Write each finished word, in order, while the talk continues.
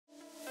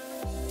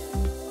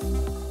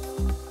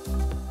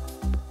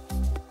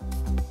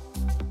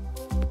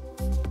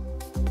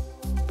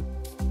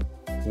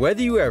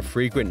Whether you have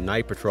frequent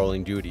night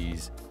patrolling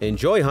duties,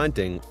 enjoy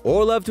hunting,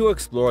 or love to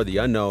explore the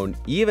unknown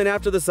even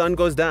after the sun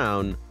goes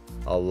down,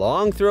 a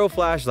long throw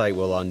flashlight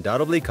will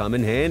undoubtedly come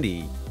in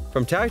handy.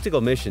 From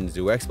tactical missions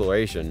to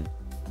exploration,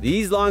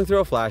 these long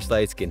throw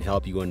flashlights can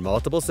help you in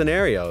multiple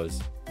scenarios.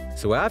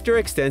 So after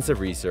extensive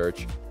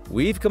research,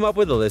 we've come up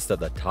with a list of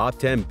the top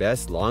 10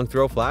 best long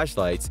throw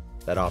flashlights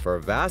that offer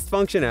vast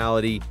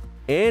functionality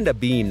and a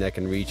beam that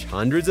can reach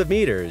hundreds of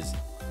meters.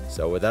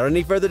 So without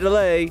any further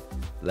delay,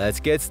 let's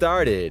get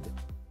started.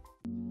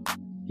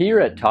 Here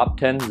at Top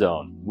 10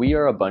 Zone, we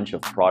are a bunch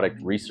of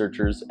product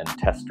researchers and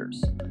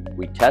testers.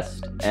 We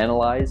test,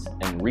 analyze,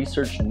 and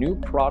research new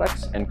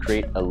products and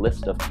create a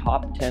list of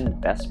top 10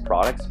 best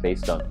products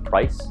based on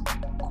price,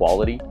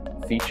 quality,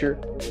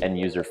 feature, and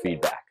user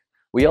feedback.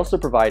 We also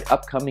provide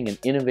upcoming and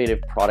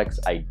innovative products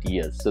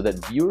ideas so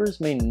that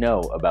viewers may know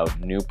about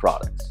new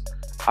products.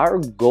 Our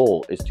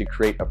goal is to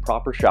create a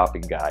proper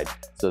shopping guide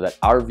so that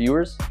our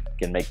viewers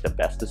can make the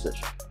best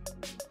decision.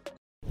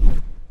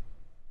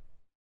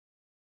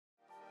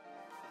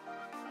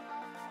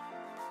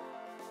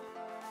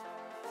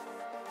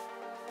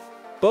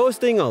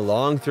 Boasting a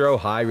long-throw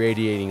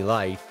high-radiating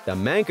light, the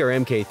Manker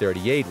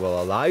MK38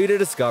 will allow you to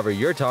discover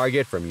your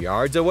target from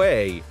yards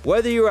away,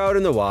 whether you're out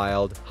in the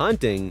wild,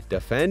 hunting,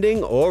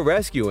 defending, or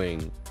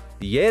rescuing.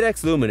 The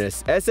 8X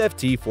Luminous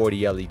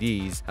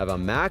SFT40 LEDs have a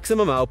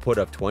maximum output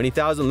of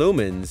 20,000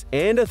 lumens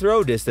and a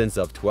throw distance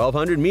of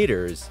 1,200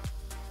 meters.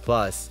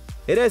 Plus,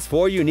 it has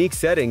 4 unique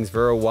settings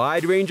for a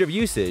wide range of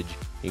usage,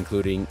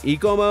 including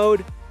Eco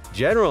Mode,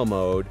 General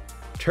Mode,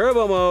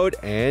 Turbo Mode,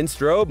 and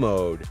Strobe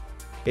Mode.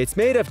 It's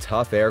made of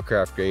tough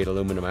aircraft-grade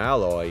aluminum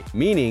alloy,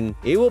 meaning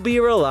it will be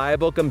a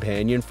reliable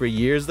companion for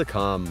years to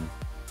come.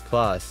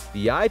 Plus,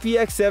 the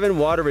IPX7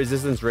 water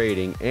resistance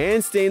rating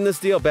and stainless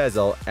steel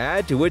bezel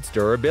add to its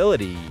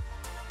durability.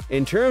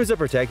 In terms of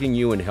protecting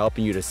you and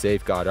helping you to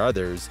safeguard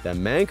others, the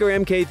Manker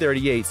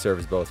MK38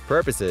 serves both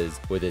purposes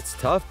with its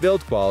tough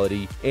build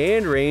quality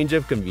and range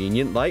of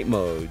convenient light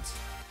modes.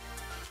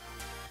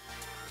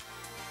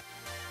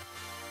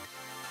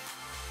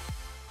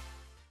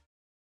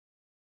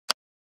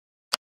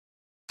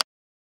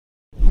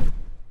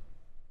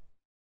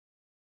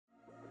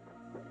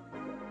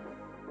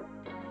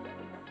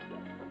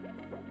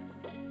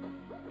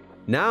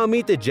 Now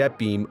meet the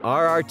JetBeam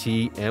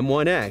RRT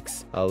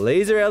M1X, a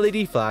laser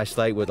LED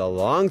flashlight with a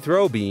long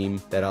throw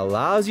beam that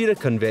allows you to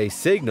convey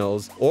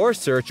signals or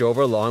search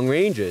over long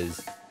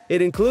ranges.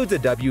 It includes a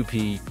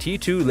WP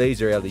T2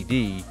 laser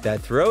LED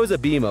that throws a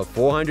beam of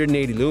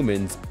 480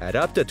 lumens at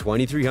up to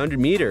 2,300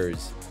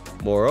 meters.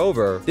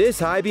 Moreover, this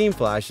high beam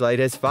flashlight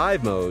has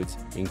 5 modes,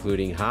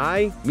 including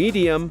high,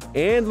 medium,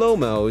 and low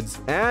modes,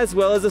 as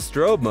well as a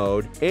strobe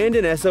mode and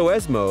an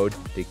SOS mode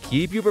to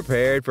keep you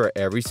prepared for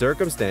every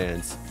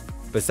circumstance.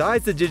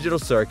 Besides, the digital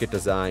circuit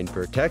design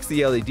protects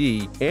the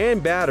LED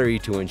and battery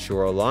to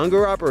ensure a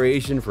longer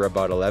operation for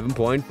about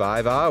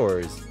 11.5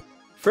 hours.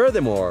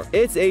 Furthermore,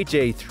 its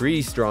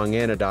HA3 strong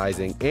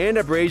anodizing and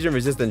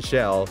abrasion-resistant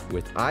shell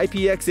with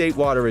IPX8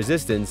 water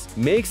resistance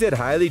makes it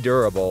highly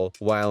durable,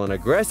 while an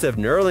aggressive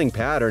knurling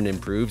pattern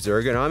improves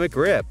ergonomic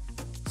grip.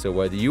 So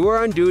whether you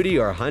are on duty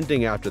or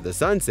hunting after the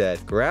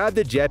sunset, grab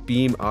the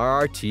JetBeam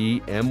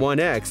RRT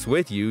M1X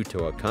with you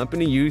to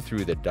accompany you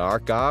through the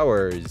dark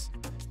hours.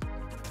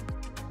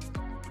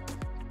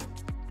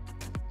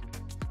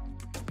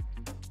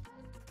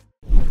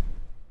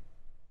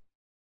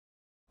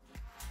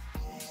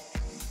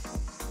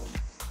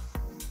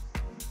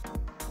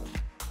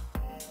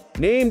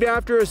 Named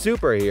after a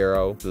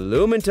superhero, the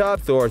LumenTop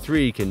Thor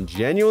 3 can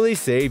genuinely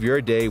save your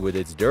day with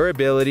its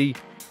durability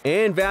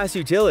and vast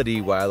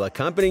utility while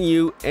accompanying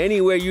you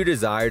anywhere you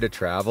desire to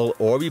travel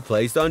or be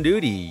placed on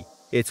duty.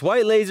 Its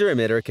white laser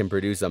emitter can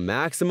produce a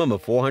maximum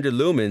of 400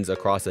 lumens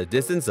across a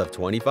distance of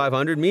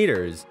 2,500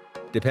 meters.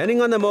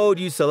 Depending on the mode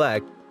you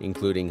select,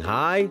 including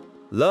high,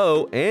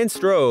 low, and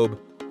strobe,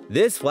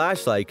 this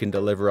flashlight can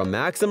deliver a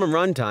maximum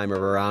runtime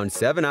of around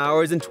 7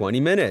 hours and 20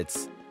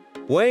 minutes.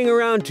 Weighing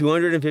around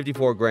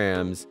 254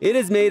 grams, it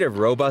is made of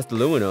robust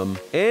aluminum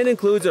and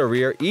includes a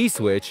rear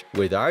E-switch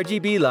with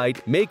RGB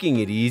light, making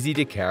it easy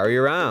to carry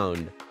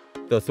around.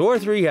 The Thor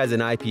 3 has an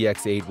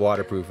IPX8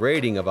 waterproof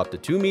rating of up to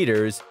 2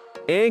 meters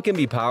and can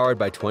be powered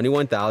by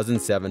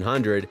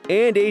 21,700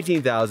 and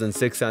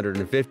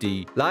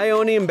 18,650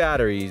 Li-ion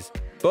batteries,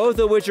 both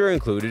of which are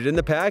included in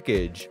the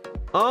package.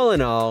 All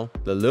in all,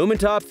 the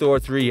LumenTop Thor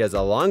 3 has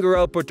a longer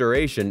output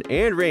duration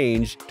and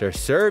range to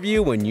serve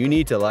you when you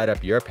need to light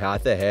up your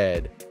path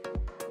ahead.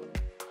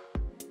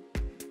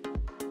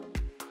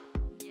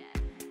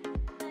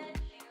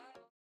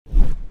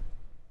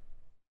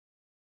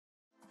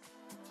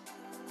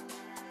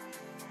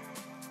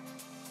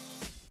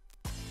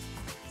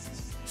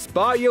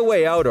 Spot your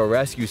way out or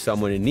rescue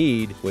someone in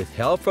need with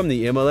help from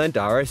the Immolent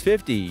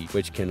RS50,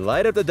 which can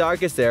light up the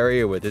darkest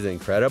area with its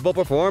incredible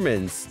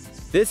performance.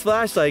 This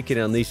flashlight can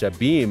unleash a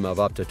beam of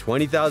up to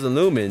 20,000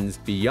 lumens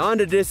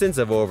beyond a distance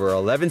of over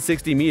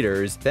 1160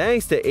 meters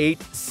thanks to 8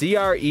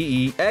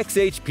 CREE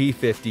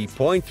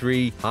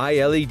XHP50.3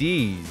 high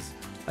LEDs.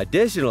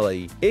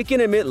 Additionally, it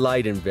can emit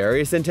light in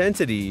various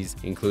intensities,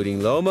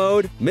 including low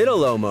mode,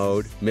 middle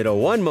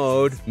 1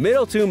 mode,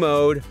 middle 2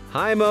 mode,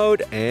 high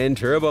mode, and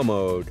turbo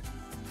mode.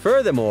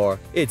 Furthermore,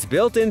 its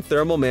built-in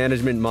thermal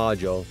management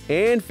module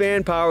and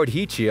fan-powered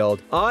heat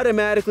shield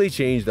automatically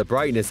change the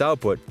brightness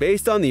output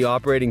based on the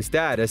operating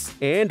status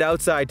and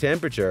outside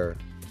temperature.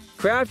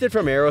 Crafted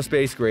from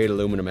aerospace-grade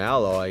aluminum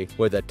alloy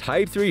with a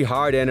Type 3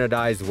 hard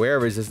anodized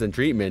wear-resistant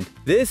treatment,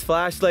 this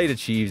flashlight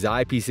achieves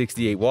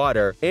IP68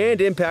 water and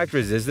impact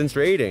resistance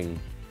rating.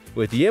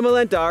 With the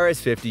Immolent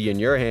RS50 in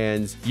your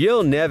hands,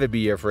 you'll never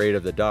be afraid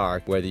of the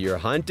dark, whether you're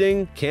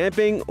hunting,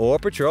 camping, or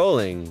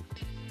patrolling.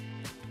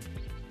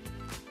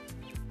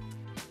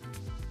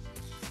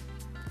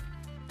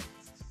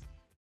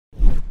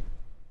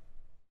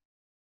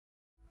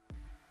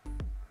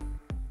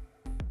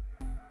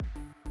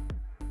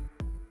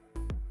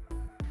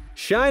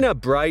 Shine a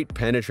bright,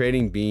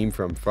 penetrating beam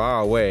from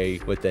far away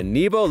with the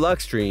Nebo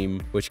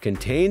Luxstream, which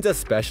contains a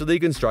specially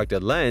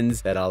constructed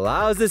lens that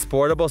allows this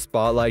portable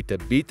spotlight to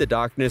beat the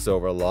darkness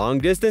over long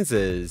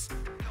distances.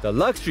 The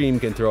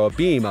Luxstream can throw a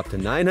beam up to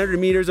 900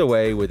 meters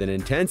away with an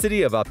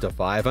intensity of up to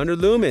 500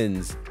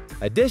 lumens.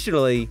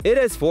 Additionally, it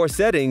has 4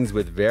 settings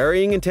with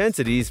varying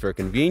intensities for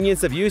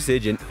convenience of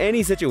usage in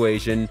any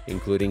situation,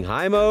 including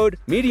high mode,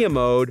 medium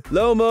mode,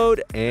 low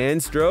mode,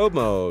 and strobe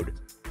mode.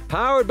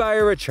 Powered by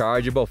a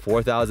rechargeable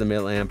 4000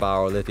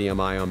 mAh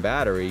lithium-ion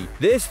battery,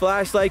 this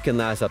flashlight can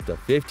last up to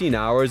 15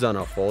 hours on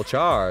a full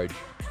charge.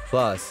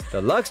 Plus, the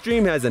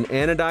Luxstream has an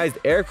anodized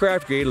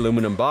aircraft-grade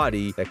aluminum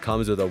body that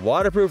comes with a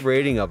waterproof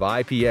rating of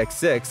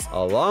IPX6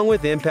 along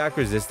with impact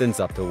resistance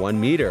up to 1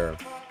 meter.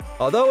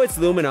 Although its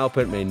lumen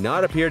output may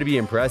not appear to be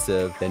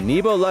impressive, the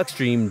Nebo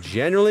Luxstream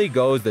generally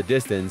goes the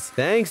distance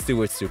thanks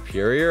to its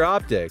superior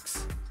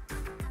optics.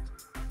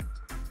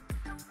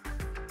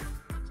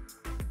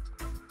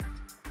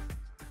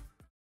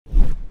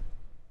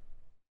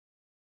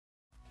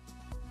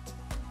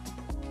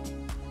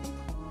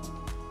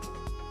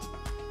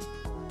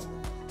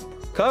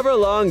 Cover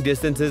long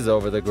distances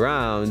over the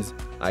grounds,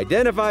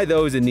 identify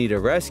those in need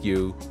of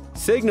rescue,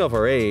 signal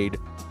for aid,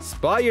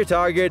 spot your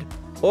target,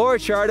 or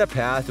chart a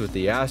path with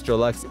the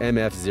Astrolux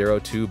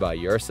MF02 by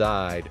your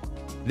side.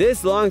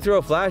 This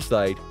long-throw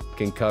flashlight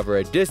can cover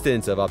a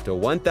distance of up to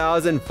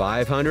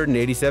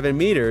 1,587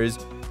 meters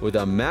with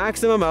a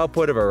maximum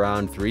output of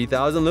around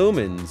 3,000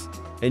 lumens,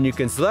 and you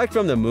can select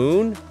from the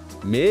moon,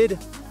 mid,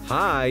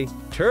 high,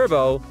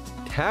 turbo,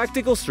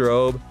 tactical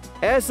strobe,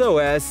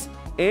 SOS,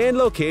 and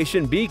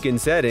location beacon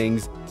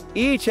settings,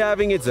 each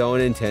having its own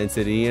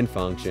intensity and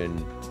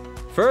function.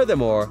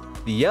 Furthermore,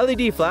 the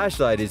LED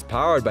flashlight is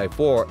powered by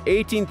 4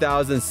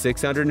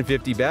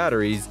 18,650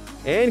 batteries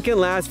and can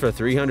last for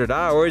 300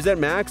 hours at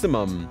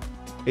maximum.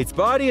 Its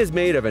body is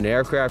made of an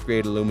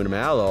aircraft-grade aluminum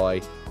alloy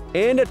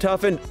and a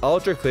toughened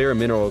ultra-clear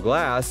mineral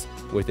glass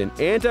with an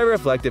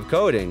anti-reflective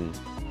coating.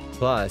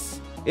 Plus,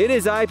 it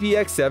is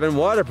IPX7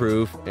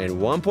 waterproof and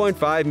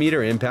 1.5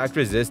 meter impact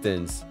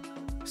resistance.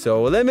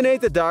 So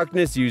eliminate the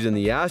darkness using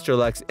the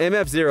Astrolux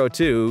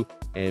MF02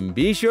 and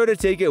be sure to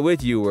take it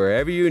with you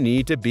wherever you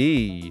need to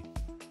be.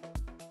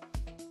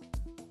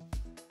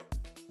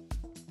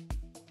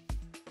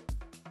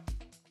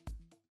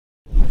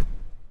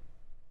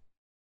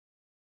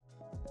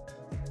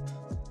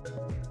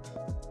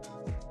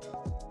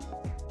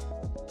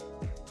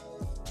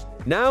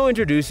 Now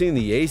introducing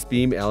the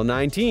AceBeam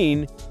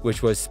L19,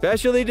 which was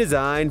specially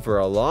designed for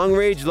a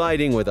long-range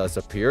lighting with a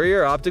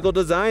superior optical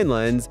design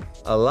lens,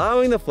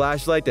 allowing the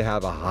flashlight to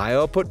have a high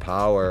output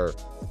power.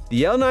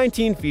 The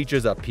L19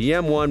 features a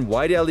PM1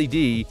 white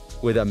LED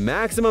with a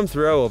maximum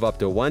throw of up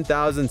to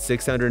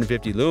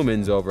 1,650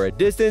 lumens over a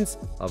distance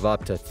of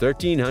up to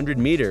 1,300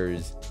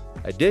 meters.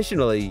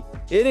 Additionally,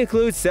 it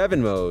includes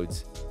 7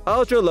 modes: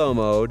 ultra low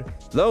mode,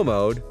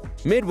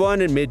 mid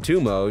 1 and mid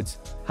 2 modes,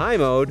 high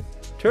mode,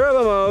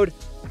 turbo mode,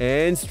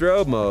 and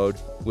strobe mode,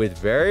 with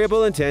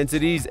variable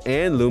intensities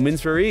and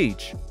lumens for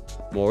each.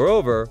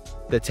 Moreover,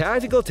 the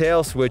tactical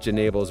tail switch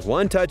enables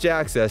one-touch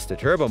access to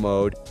turbo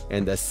mode,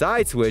 and the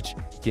side switch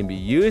can be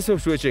used for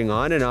switching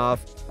on and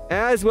off,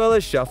 as well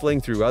as shuffling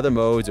through other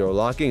modes or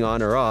locking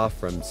on or off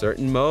from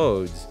certain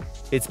modes.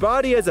 Its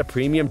body has a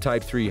premium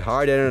Type 3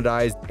 hard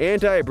anodized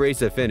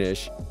anti-abrasive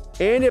finish,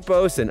 and it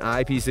boasts an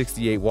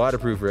IP68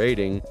 waterproof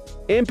rating,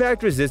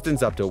 impact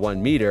resistance up to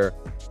 1 meter,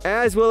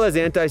 as well as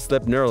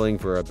anti-slip knurling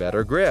for a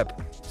better grip.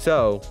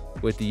 So,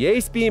 with the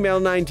AceBeam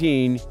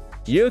L19,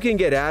 you can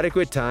get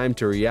adequate time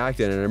to react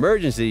in an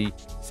emergency,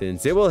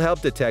 since it will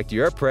help detect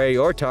your prey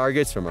or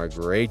targets from a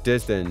great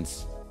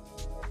distance.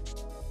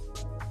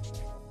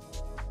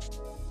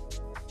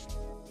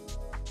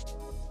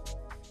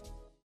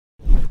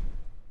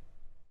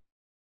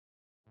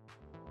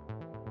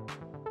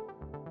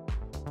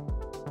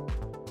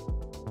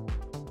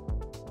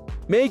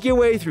 Make your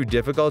way through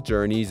difficult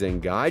journeys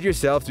and guide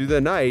yourself through the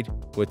night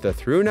with the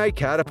Through Night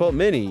Catapult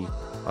Mini,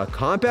 a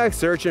compact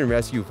search and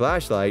rescue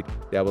flashlight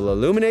that will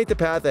illuminate the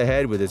path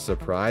ahead with its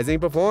surprising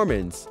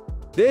performance.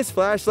 This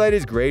flashlight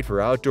is great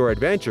for outdoor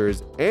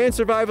adventures and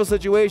survival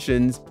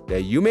situations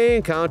that you may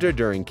encounter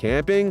during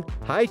camping,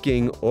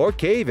 hiking, or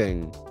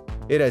caving.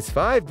 It has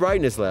 5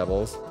 brightness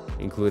levels,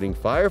 including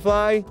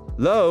Firefly,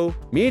 Low,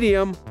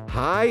 Medium,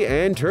 High,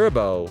 and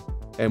Turbo.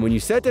 And when you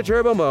set the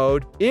turbo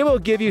mode, it will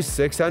give you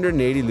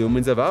 680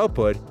 lumens of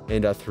output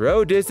and a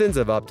throw distance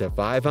of up to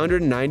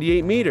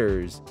 598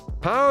 meters.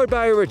 Powered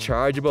by a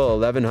rechargeable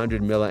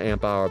 1100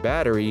 mAh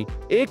battery,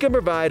 it can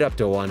provide up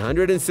to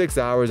 106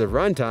 hours of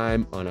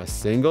runtime on a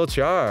single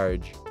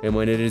charge. And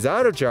when it is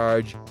out of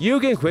charge, you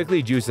can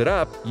quickly juice it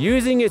up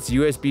using its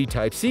USB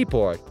Type-C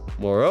port.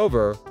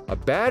 Moreover, a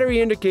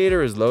battery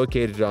indicator is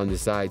located on the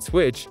side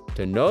switch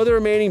to know the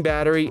remaining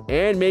battery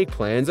and make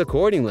plans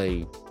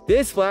accordingly.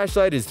 This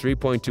flashlight is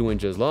 3.2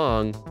 inches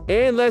long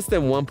and less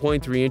than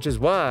 1.3 inches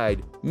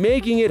wide,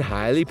 making it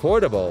highly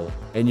portable,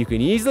 and you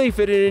can easily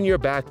fit it in your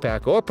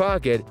backpack or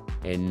pocket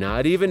and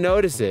not even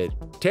notice it.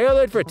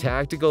 Tailored for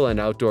tactical and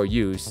outdoor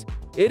use,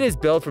 it is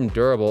built from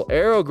durable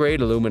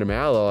aero-grade aluminum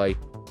alloy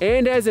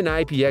and has an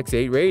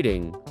IPX8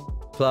 rating.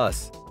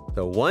 Plus,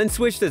 the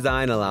one-switch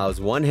design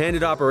allows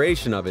one-handed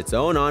operation of its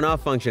own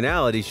on-off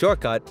functionality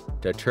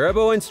shortcut to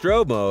turbo and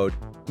strobe mode,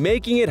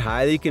 making it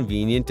highly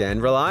convenient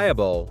and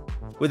reliable.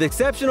 With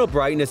exceptional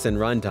brightness and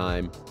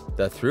runtime,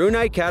 the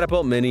ThruNite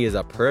Catapult Mini is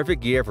a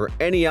perfect gear for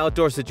any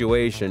outdoor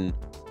situation,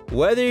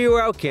 whether you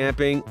are out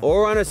camping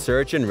or on a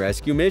search and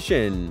rescue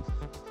mission.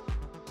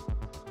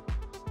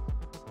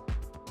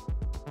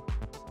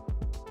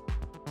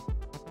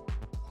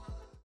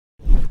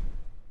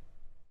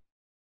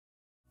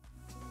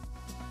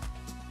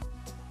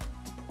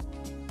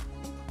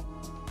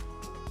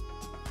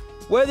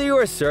 Whether you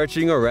are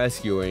searching or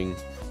rescuing,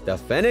 the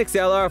Fenix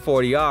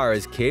LR40R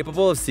is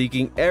capable of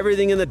seeking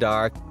everything in the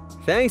dark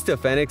thanks to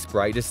Fenix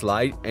brightness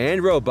light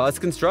and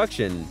robust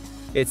construction.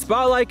 Its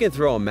spotlight can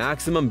throw a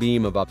maximum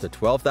beam of up to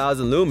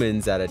 12,000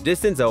 lumens at a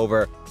distance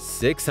over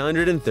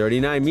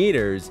 639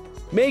 meters,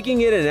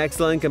 making it an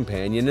excellent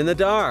companion in the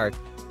dark.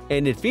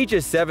 And it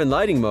features 7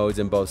 lighting modes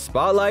in both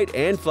spotlight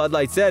and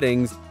floodlight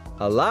settings,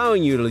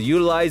 allowing you to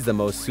utilize the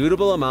most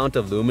suitable amount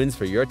of lumens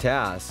for your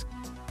task.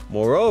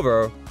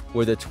 Moreover,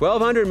 with a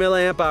 1200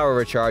 mAh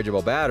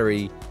rechargeable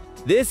battery,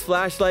 this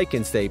flashlight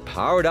can stay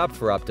powered up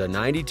for up to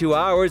 92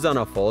 hours on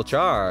a full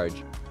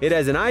charge. It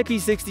has an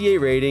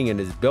IP68 rating and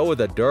is built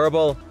with a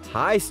durable,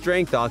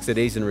 high-strength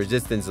oxidation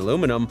resistance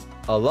aluminum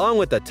along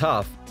with a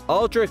tough,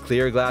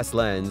 ultra-clear glass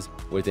lens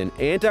with an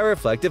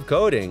anti-reflective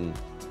coating.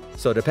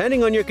 So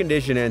depending on your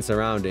condition and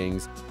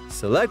surroundings,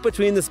 select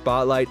between the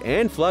spotlight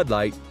and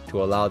floodlight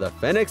to allow the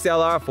Fenix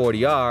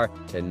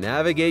LR40R to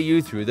navigate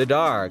you through the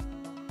dark.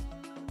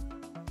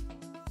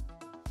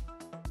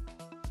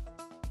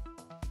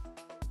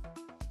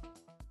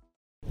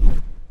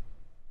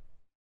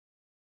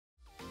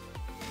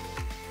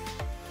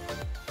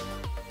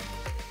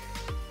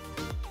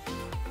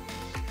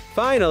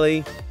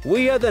 Finally,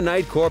 we have the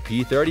Nitecore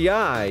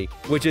P30i,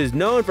 which is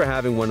known for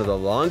having one of the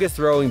longest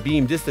throwing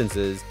beam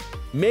distances,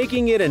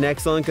 making it an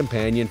excellent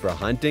companion for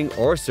hunting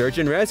or search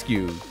and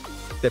rescue.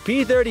 The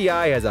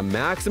P30i has a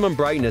maximum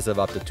brightness of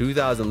up to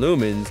 2,000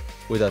 lumens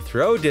with a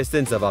throw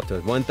distance of up to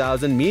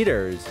 1,000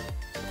 meters.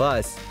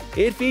 Plus,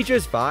 it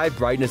features 5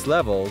 brightness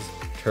levels: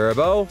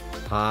 Turbo,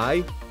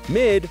 High,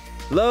 Mid,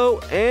 Low,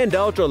 and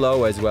Ultra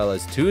Low, as well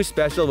as 2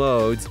 special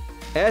modes,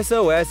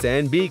 SOS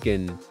and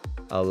Beacon,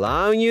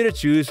 allowing you to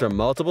choose from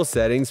multiple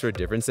settings for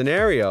different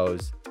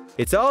scenarios.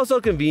 It's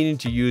also convenient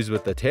to use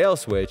with the tail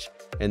switch,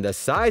 and the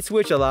side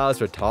switch allows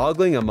for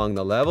toggling among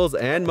the levels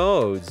and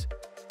modes.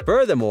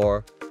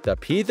 Furthermore, the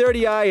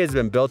P30i has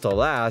been built to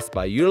last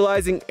by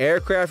utilizing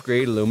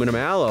aircraft-grade aluminum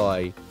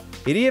alloy.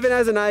 It even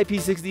has an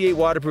IP68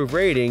 waterproof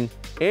rating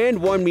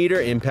and 1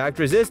 meter impact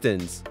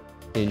resistance.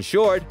 In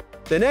short,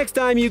 the next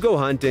time you go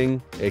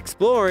hunting,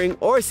 exploring,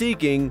 or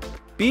seeking,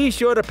 be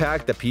sure to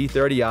pack the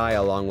P30i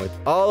along with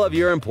all of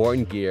your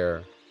important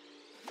gear.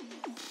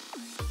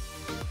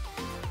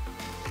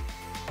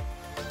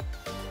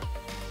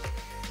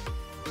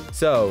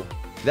 So,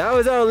 that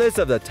was our list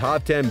of the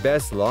top 10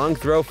 best long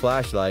throw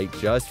flashlight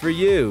just for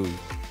you.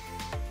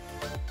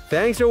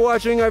 Thanks for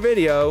watching our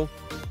video.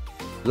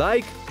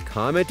 Like,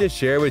 comment, and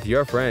share with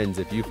your friends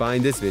if you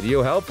find this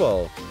video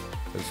helpful.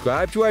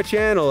 Subscribe to our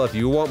channel if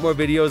you want more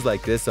videos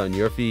like this on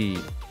your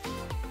feed.